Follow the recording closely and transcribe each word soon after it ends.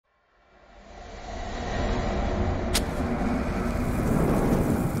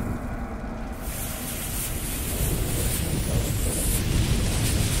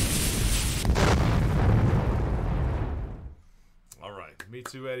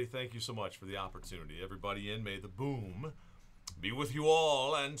too, Eddie. Thank you so much for the opportunity. Everybody in, may the boom be with you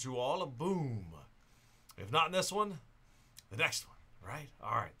all, and to all a boom. If not in this one, the next one, right?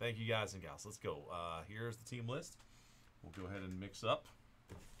 All right. Thank you, guys and gals. Let's go. Here's the team list. We'll go ahead and mix up.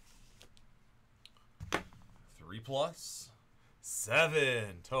 3 plus 7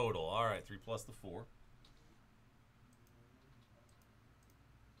 total. All right, 3 plus the 4.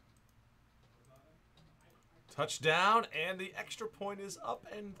 Touchdown, and the extra point is up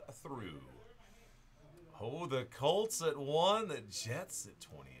and through. Oh, the Colts at 1, the Jets at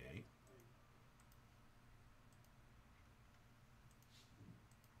 28.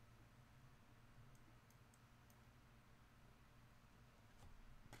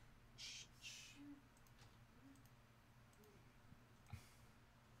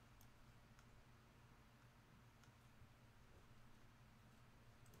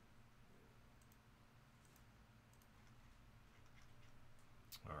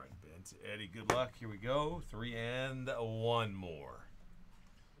 All right, Ben to Eddie, good luck. Here we go. 3 and 1 more.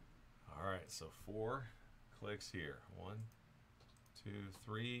 All right, so 4 clicks here. 1, 2,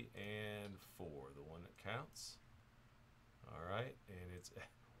 3, and 4. The one that counts. All right, and it's,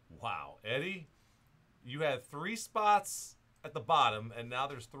 wow. Eddie, you had 3 spots at the bottom, and now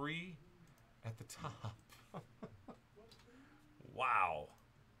there's 3 at the top. Wow.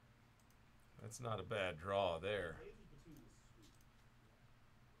 That's not a bad draw there.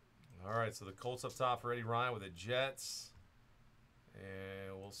 All right, so the Colts up top for Eddie Ryan with the Jets.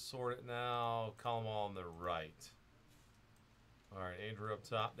 And we'll sort it now. Column all on the right. All right, Andrew up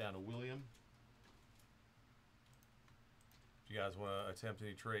top, down to William. If you guys want to attempt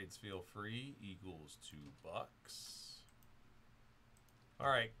any trades, feel free. Eagles $2. All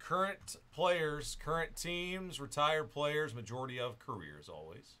right, current players, current teams, retired players, majority of careers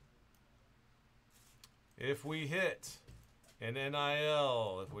always. If we hit an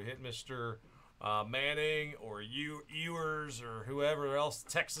NIL, if we hit Mr. Manning or Ewers or whoever else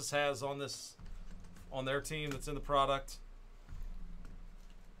Texas has on this, on their team that's in the product,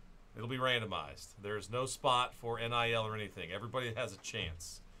 it'll be randomized. There's no spot for NIL or anything. Everybody has a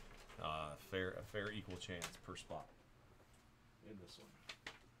chance, a fair equal chance per spot in this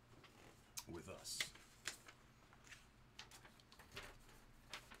one with us.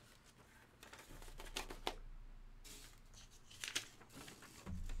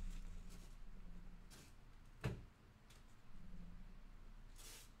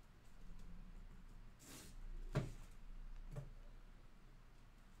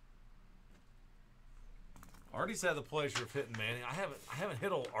 Artie's had the pleasure of hitting Manning. I haven't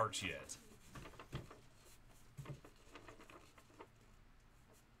hit old Arch yet.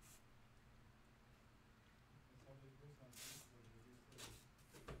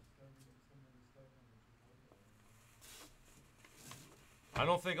 I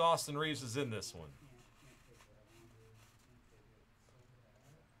don't think Austin Reeves is in this one.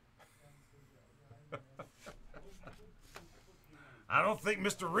 I don't think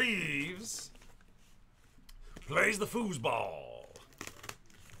Mr. Reeves plays the foosball.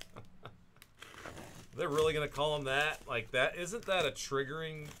 They're really going to call him that? Like that? Isn't that a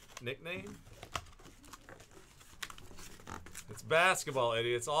triggering nickname? It's basketball,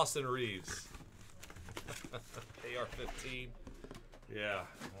 Eddie. It's Austin Reeves. AR-15. Yeah.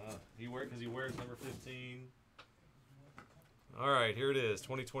 Because he wears number 15. All right, here it is.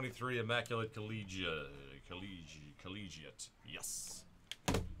 2023 Immaculate Collegiate. Yes.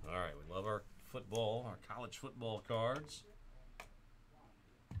 All right, we love our football, our college football cards.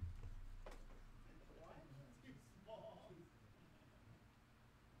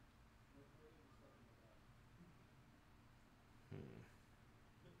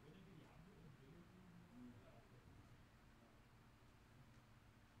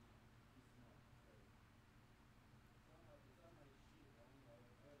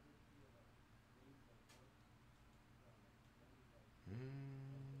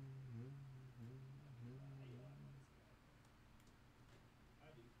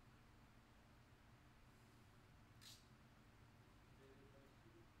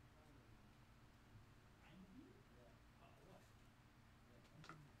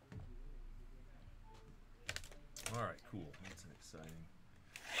 All right, cool. That's an exciting.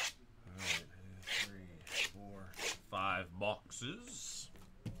 All right, 3, 4, 5 boxes.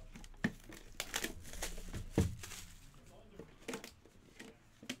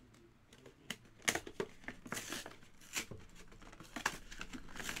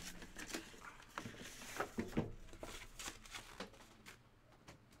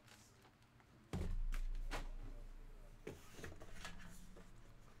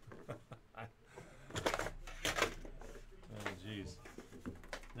 Jeez.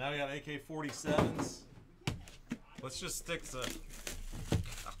 Now we got AK-47s. Let's just stick to...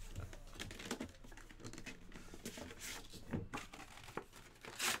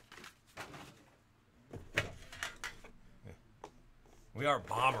 We are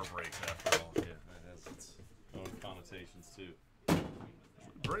bomber breaks after all. Yeah, that has its own connotations too.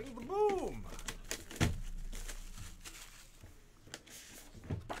 Bring the boom!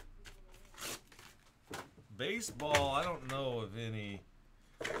 Baseball, I don't know of any.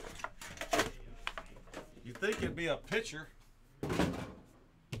 You'd think it'd be a pitcher. We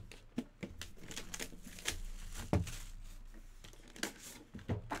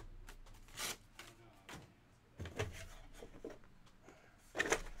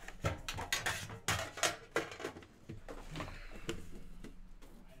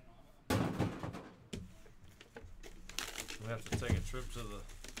have to take a trip to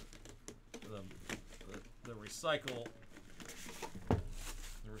the recycle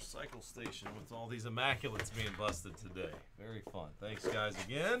station with all these Immaculates being busted today. Very fun. Thanks, guys,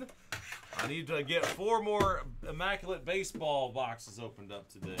 again. I need to get 4 more Immaculate baseball boxes opened up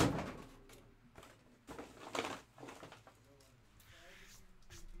today.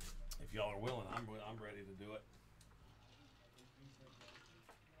 If y'all are willing, I'm ready to do it.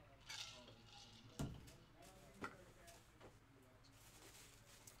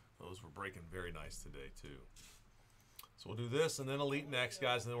 Those were breaking very nice today, too. So we'll do this and then Elite next,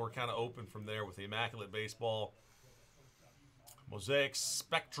 guys, and then we're kind of open from there with the Immaculate Baseball Mosaic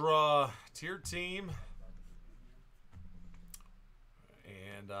Spectra tier team.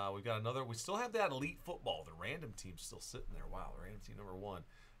 And we've got another. We still have that Elite Football. The random team's still sitting there. Wow, the random team number 1.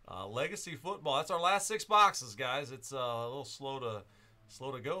 Legacy Football. That's our last 6 boxes, guys. It's a little slow to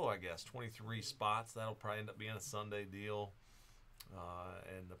go, I guess. 23 spots. That'll probably end up being a Sunday deal.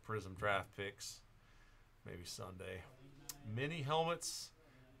 And the Prism draft picks, maybe Sunday. Mini helmets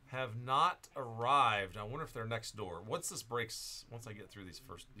have not arrived. I wonder if they're next door. Once this breaks, once I get through these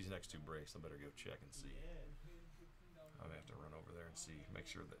next 2 breaks, I better go check and see. I'm gonna have to run over there and see, make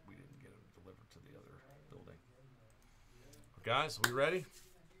sure that we didn't get them delivered to the other building. Guys, we ready?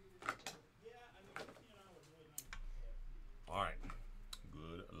 All right.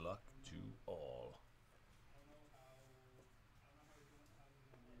 Good luck to all.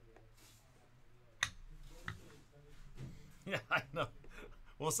 Yeah, I know.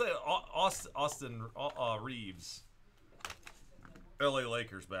 We'll say Austin Reeves, LA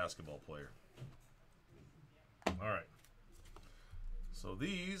Lakers basketball player. All right. So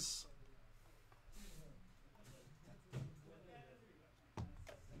these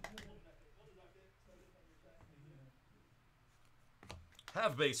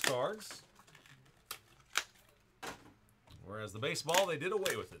have base cards, whereas the baseball, they did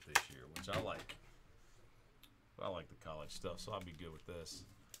away with it this year, which I like. I like the college stuff, so I'll be good with this.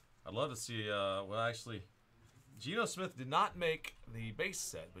 I'd love to see, well, actually, Geno Smith did not make the base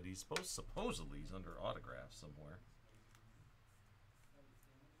set, but he's supposedly he's under autograph somewhere.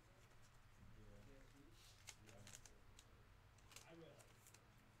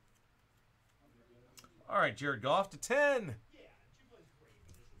 All right, Jared Goff to 10.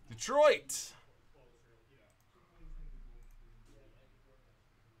 Detroit.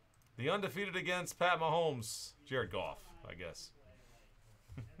 The undefeated against Pat Mahomes. Jared Goff, I guess.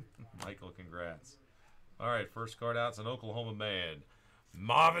 Michael, congrats. All right, first card out. It's an Oklahoma man.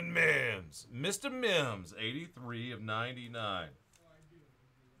 Marvin Mims. Mr. Mims, 83 of 99.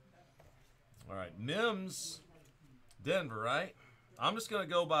 All right, Mims, Denver, right? I'm just going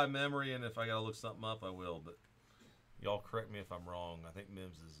to go by memory, and if I got to look something up, I will. But y'all correct me if I'm wrong. I think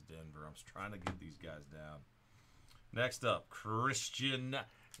Mims is Denver. I'm just trying to get these guys down. Next up, Christian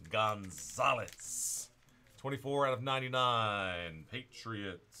Gonzalez. 24 out of 99.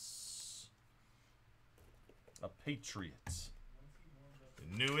 Patriots. A Patriot.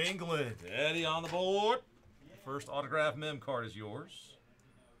 New England. Eddie on the board. First autograph mem card is yours.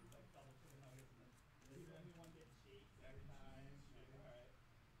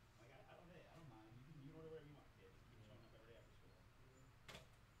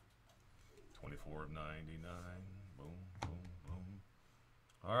 $24 of 99. Boom, boom, boom.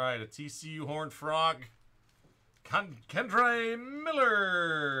 All right, a TCU Horned Frog. Kendre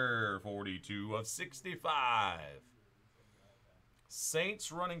Miller, 42 of 65.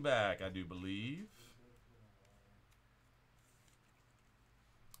 Saints running back, I do believe.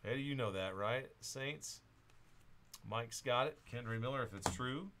 Eddie, you know that, right? Saints. Mike's got it. Kendre Miller, if it's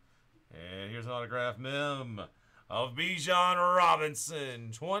true. And here's an autograph mem of Bijan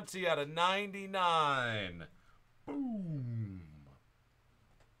Robinson, 20 out of 99. Boom.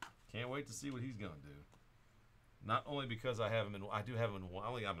 Can't wait to see what he's going to do. Not only because I have him in, I do have him in one. I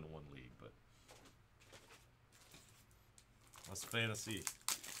only have him in one league, but us fantasy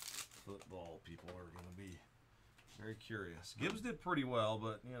football people are going to be very curious. Gibbs did pretty well,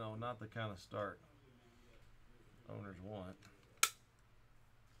 but you know, not the kind of start owners want.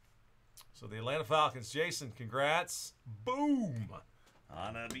 So the Atlanta Falcons, Jason, congrats. Boom!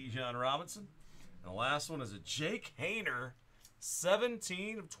 On Bijan Robinson. And the last one is a Jake Hayner,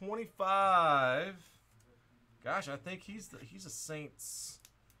 17 of 25. Gosh, I think he's a Saints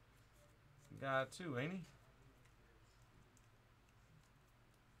guy too, ain't he?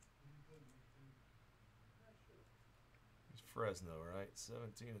 He's Fresno, right?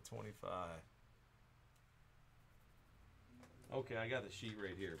 17 of 25. Okay, I got the sheet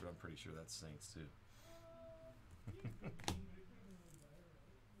right here, but I'm pretty sure that's Saints too.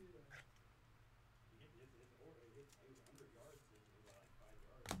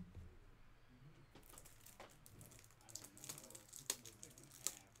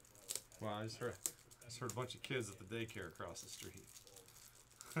 Wow, I just heard a bunch of kids at the daycare across the street.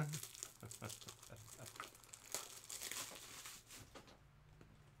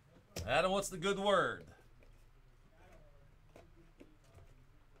 Adam, what's the good word?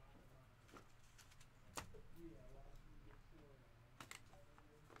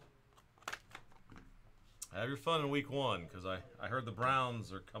 Have your fun in week 1, because I heard the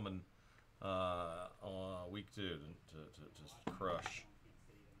Browns are coming on week 2 to just crush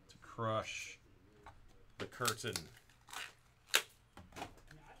the curtain.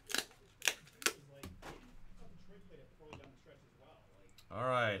 All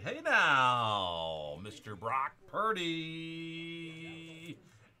right, hey now, Mr. Brock Purdy,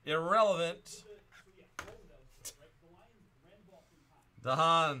 irrelevant.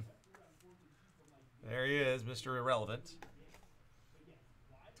 Dahan. There he is, Mr. Irrelevant.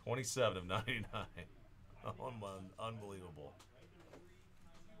 27 of 99. Unbelievable.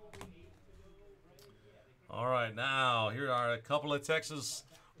 All right, now here are a couple of Texas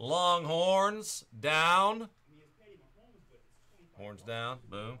Longhorns down. Horns down,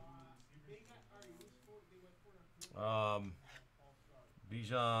 boom.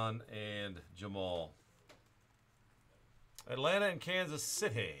 Bijan and Jamal. Atlanta and Kansas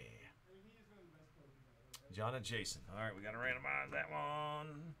City. John and Jason. All right, we got to randomize that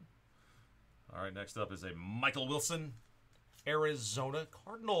one. All right, next up is a Michael Wilson, Arizona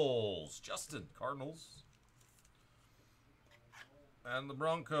Cardinals. Justin, Cardinals. And the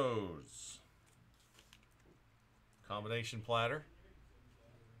Broncos. Combination platter.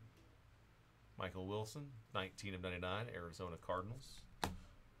 Michael Wilson, 19 of 99, Arizona Cardinals.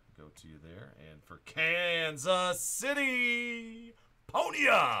 Go to you there. And for Kansas City, Pony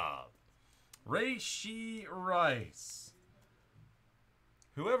Up, Rashee Rice.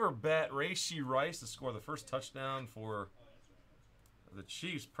 Whoever bet Rashee Rice to score the first touchdown for the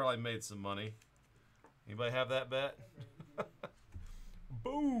Chiefs probably made some money. Anybody have that bet?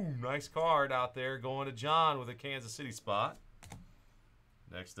 Boom! Nice card out there going to John with a Kansas City spot.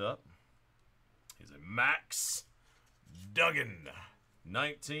 Next up is a Max Duggan.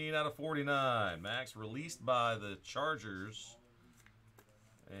 19 out of 49. Max released by the Chargers.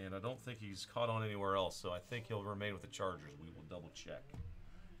 And I don't think he's caught on anywhere else, so I think he'll remain with the Chargers. We will double check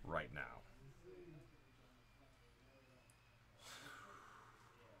right now.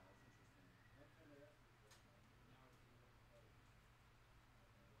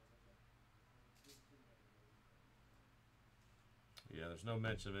 Yeah, there's no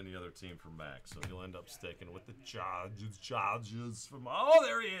mention of any other team for Max, so he'll end up sticking with the Chargers from. Oh,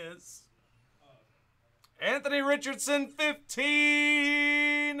 there he is. Anthony Richardson,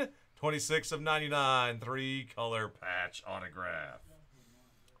 15. 26 of 99. 3-color patch autograph.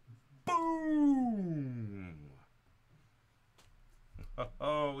 Boom.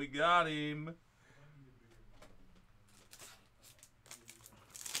 Oh, we got him.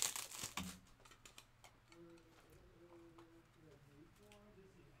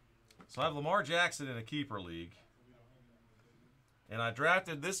 So I have Lamar Jackson in a keeper league. And I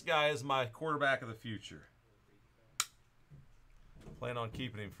drafted this guy as my quarterback of the future. Plan on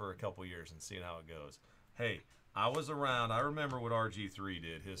keeping him for a couple years and seeing how it goes. Hey, I was around. I remember what RG3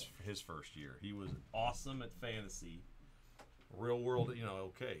 did his first year. He was awesome at fantasy. Real world, you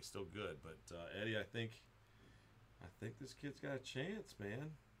know, okay, still good. But Eddie, I think this kid's got a chance,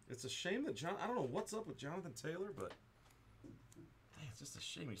 man. It's a shame that I don't know what's up with Jonathan Taylor, but dang, it's just a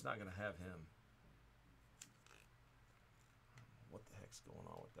shame he's not going to have him. What the heck's going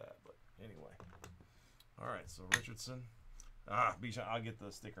on with that? But anyway. All right, so Richardson. Bijan. I'll get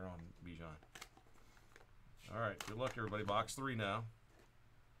the sticker on Bijan. All right, good luck, everybody. Box 3 now.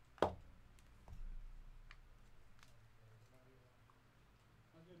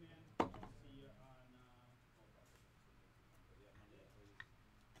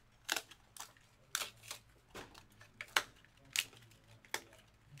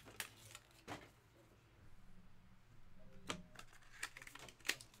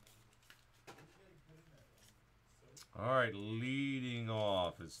 All right, leading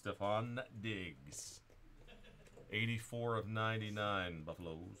off is Stephon Diggs. 84 of 99,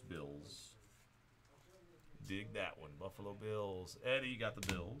 Buffalo's Bills. Dig that one, Buffalo Bills. Eddie got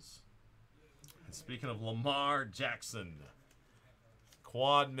the Bills. And speaking of Lamar Jackson,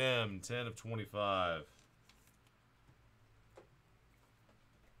 Quad Mem, 10 of 25.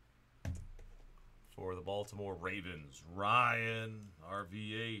 For the Baltimore Ravens, Ryan,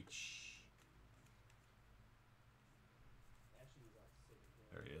 RVH.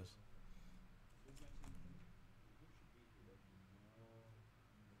 There he is.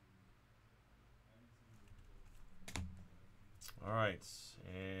 All right,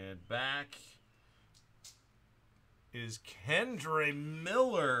 and back is Kendre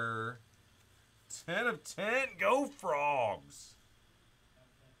Miller. 10 of 10. Go Frogs.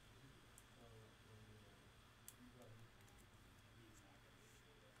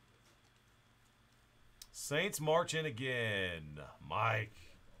 Saints march in again. Mike.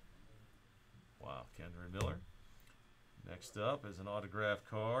 Wow, Kendre Miller. Next up is an autograph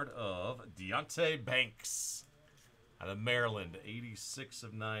card of Deonte Banks. Out of Maryland, 86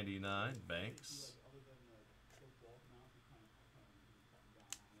 of 99, Banks.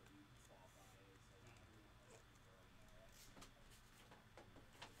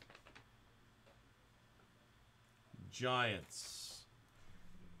 Giants.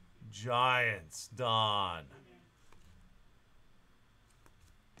 Giants, Don.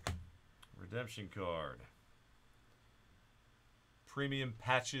 Redemption card. Premium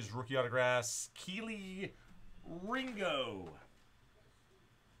patches, rookie autographs, Keely Ringo.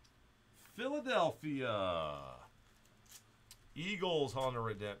 Philadelphia. Eagles on the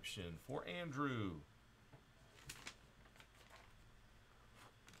redemption for Andrew.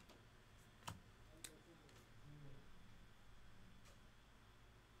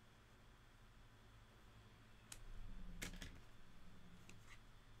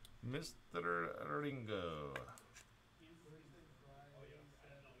 Mr. Ringo.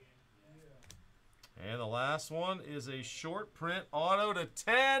 And the last one is a short print auto to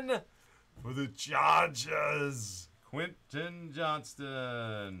 10 for the Chargers. Quentin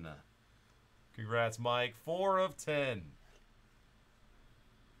Johnston. Congrats, Mike. 4 of 10.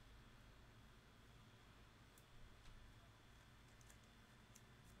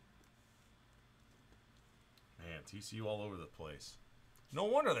 Man, TCU all over the place. No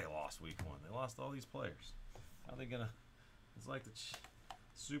wonder they lost week 1. They lost all these players. How are they going to... It's like the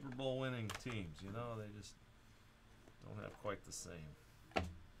Super Bowl winning teams, you know? They just don't have quite the same the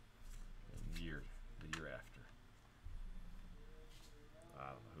year after. I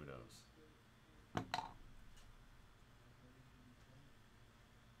don't know. Who knows?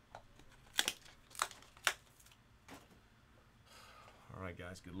 All right,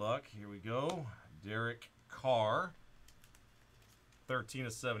 guys. Good luck. Here we go. Derek Carr. 13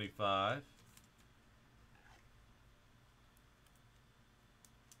 of 75.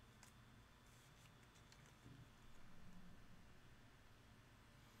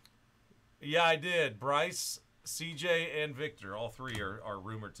 Yeah, I did. Bryce, CJ, and Victor. All three are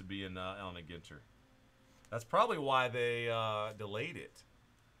rumored to be in on a Ginter. That's probably why they delayed it.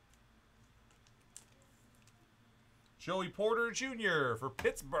 Joey Porter Jr. for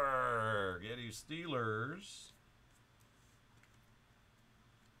Pittsburgh. Eddie Steelers.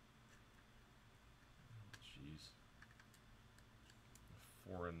 Jeez.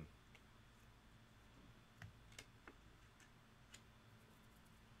 Foreign.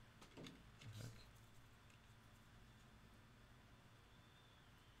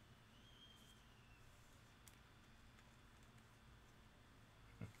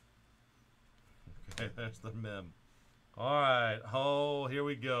 Okay, there's the mem. All right. Oh, here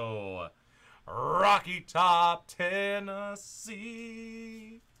we go. Rocky Top, Tennessee.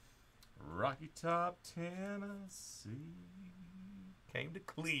 Rocky Top, Tennessee. Came to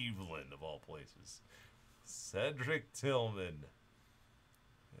Cleveland, of all places. Cedric Tillman.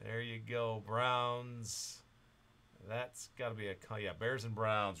 There you go, Browns. That's got to be a... Yeah, Bears and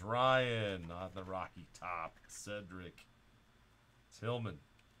Browns. Ryan on the Rocky Top. Cedric Tillman.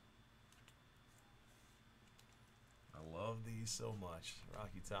 I love these so much.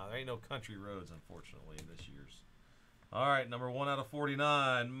 Rocky Top. There ain't no country roads, unfortunately, in this year's. All right, number 1 out of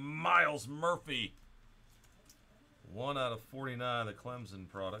 49, Miles Murphy. 1 out of 49, the Clemson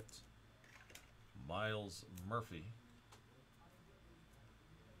product. Miles Murphy.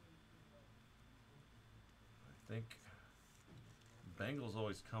 I think Bengals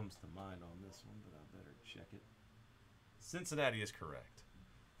always comes to mind on this one, but I better check it. Cincinnati is correct.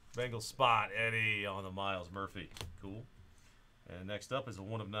 Bengals spot, Eddie on the Miles Murphy. Cool. And next up is a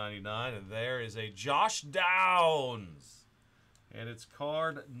 1 of 99, and there is a Josh Downs. And it's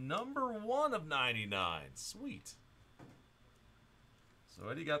card number 1 of 99. Sweet. So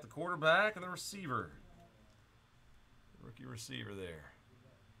Eddie got the quarterback and the receiver. Rookie receiver there.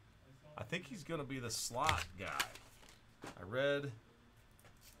 I think he's going to be the slot guy. I read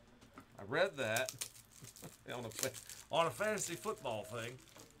that on a fantasy football thing.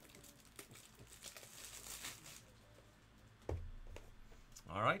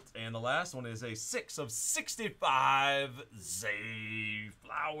 All right, and the last one is a 6 of 65, Zay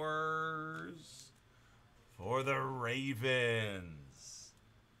Flowers for the Ravens.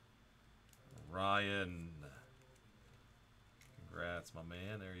 Ryan. Congrats, my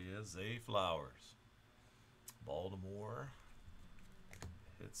man. There he is, Zay Flowers. Baltimore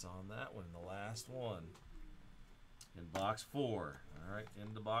hits on that one, the last one. In box 4. All right,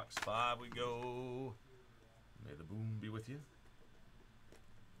 into box 5 we go. May the boom be with you.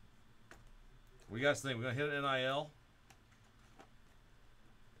 What do you guys think? We're going to hit an NIL?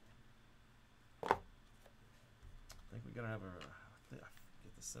 I think we're going to have I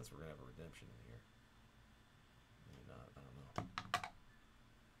get the sense we're going to have a redemption in here. Maybe not. I don't know.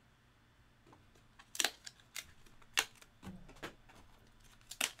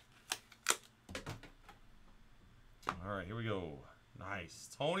 All right, here we go. Nice.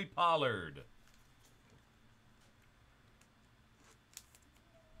 Tony Pollard.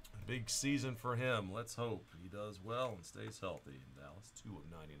 Big season for him. Let's hope he does well and stays healthy in Dallas. 2 of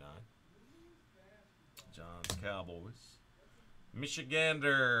 99. John's Cowboys.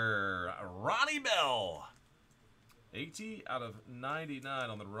 Michigander, Ronnie Bell. 80 out of 99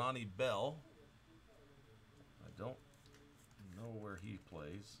 on the Ronnie Bell. I don't know where he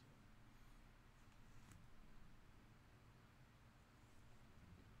plays.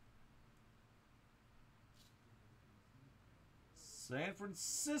 San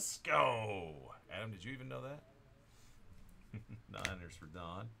Francisco. Adam, did you even know that? Niners for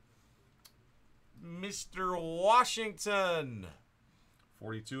Don. Mr. Washington.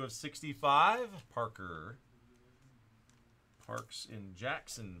 42 of 65. Parker. Parks in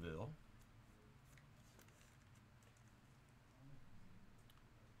Jacksonville.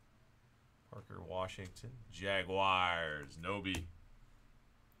 Parker, Washington. Jaguars. Noby.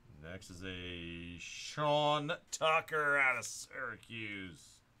 Next is a Sean Tucker out of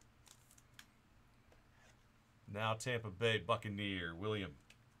Syracuse. Now Tampa Bay Buccaneer, William.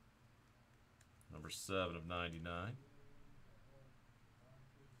 Number 7 of 99.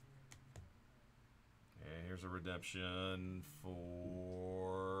 And here's a redemption for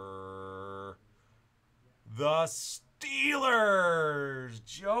the Steelers.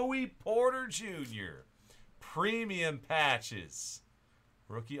 Joey Porter Jr. Premium patches.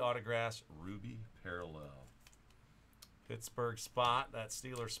 Rookie autographs, Ruby Parallel. Pittsburgh spot. That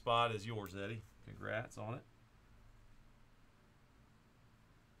Steelers spot is yours, Eddie. Congrats on it.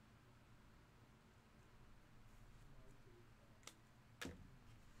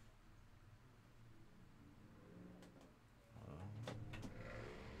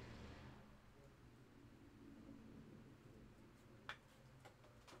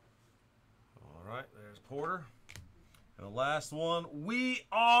 All right, there's Porter. And the last one, we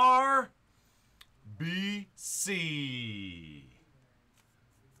are BC.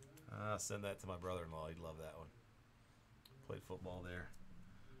 I'll send that to my brother-in-law. He'd love that one. Played football there.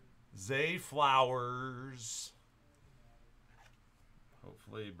 Zay Flowers.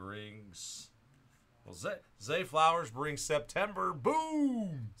 Hopefully brings... Well, Zay Flowers brings September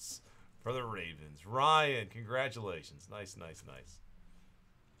booms for the Ravens. Ryan, congratulations. Nice, nice, nice.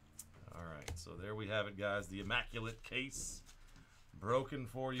 All right, so there we have it, guys. The Immaculate case broken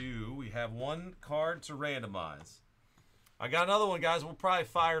for you. We have one card to randomize. I got another one, guys. We'll probably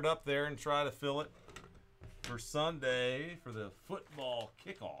fire it up there and try to fill it for Sunday for the football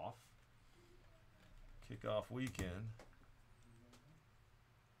kickoff weekend.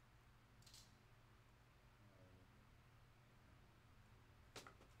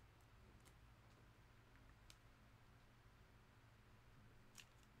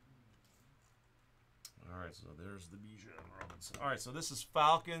 All right, so there's the Bijan Robinson. All right, so this is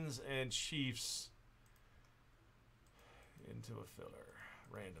Falcons and Chiefs into a filler.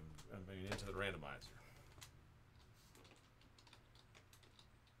 Into the randomizer.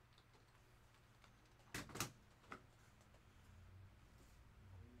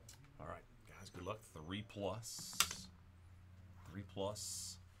 All right, guys, good luck. 3 plus. 3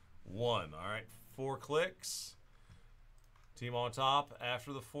 plus 1. All right, 4 clicks. Team on top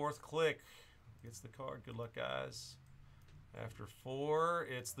after the 4th click gets the card. Good luck, guys. After 4,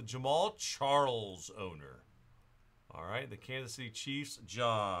 it's the Jamal Charles owner. All right, the Kansas City Chiefs,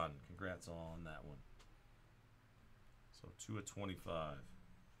 John. Congrats on that one. So 2 of 25.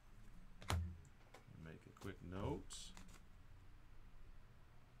 Make a quick note.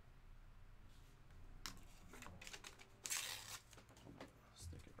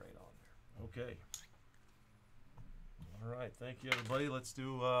 Stick it right on there. Okay. All right, thank you, everybody. Let's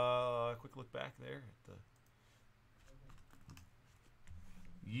do a quick look back there at the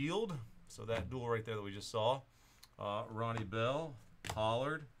yield. So that duel right there that we just saw. Ronnie Bell,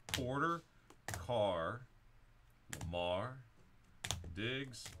 Pollard, Porter, Carr, Lamar,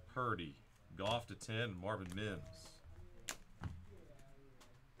 Diggs, Purdy, Goff to 10, and Marvin Mims.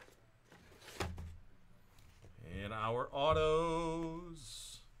 And our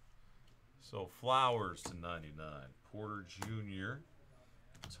autos. So Flowers to 99, Porter Jr.,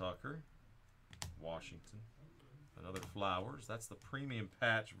 Tucker, Washington, another Flowers. That's the premium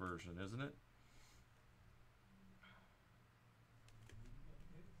patch version, isn't it?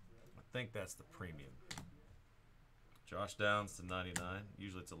 I think that's the premium. Josh Downs to 99.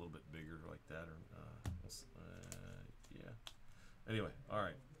 Usually it's a little bit bigger like that. Or yeah. Anyway, all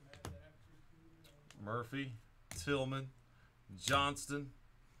right. Murphy, Tillman, Johnston,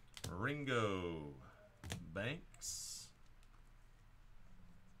 Ringo, Banks,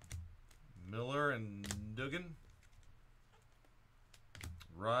 Miller and Duggan,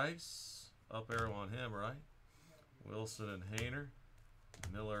 Rice, up arrow on him, right? Wilson and Hayner,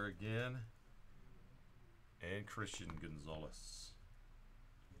 Miller again, and Christian Gonzalez.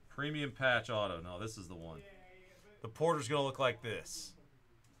 Premium patch auto. No, this is the one. The Porter's going to look like this.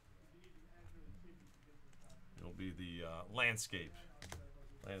 It'll be the landscape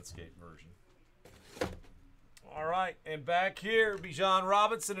version. All right, and back here, Bijan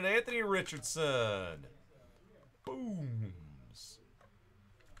Robinson and Anthony Richardson. Booms.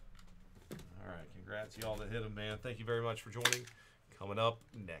 All right, congrats y'all that hit them, man. Thank you very much for joining. Coming up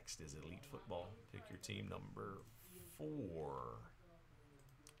next is Elite Football. Pick your team number 4.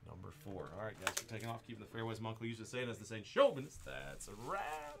 Number 4. All right, guys, we're taking off. Keeping the fairways. My uncle used to say, and as the saying, showman's, that's a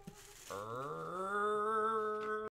wrap.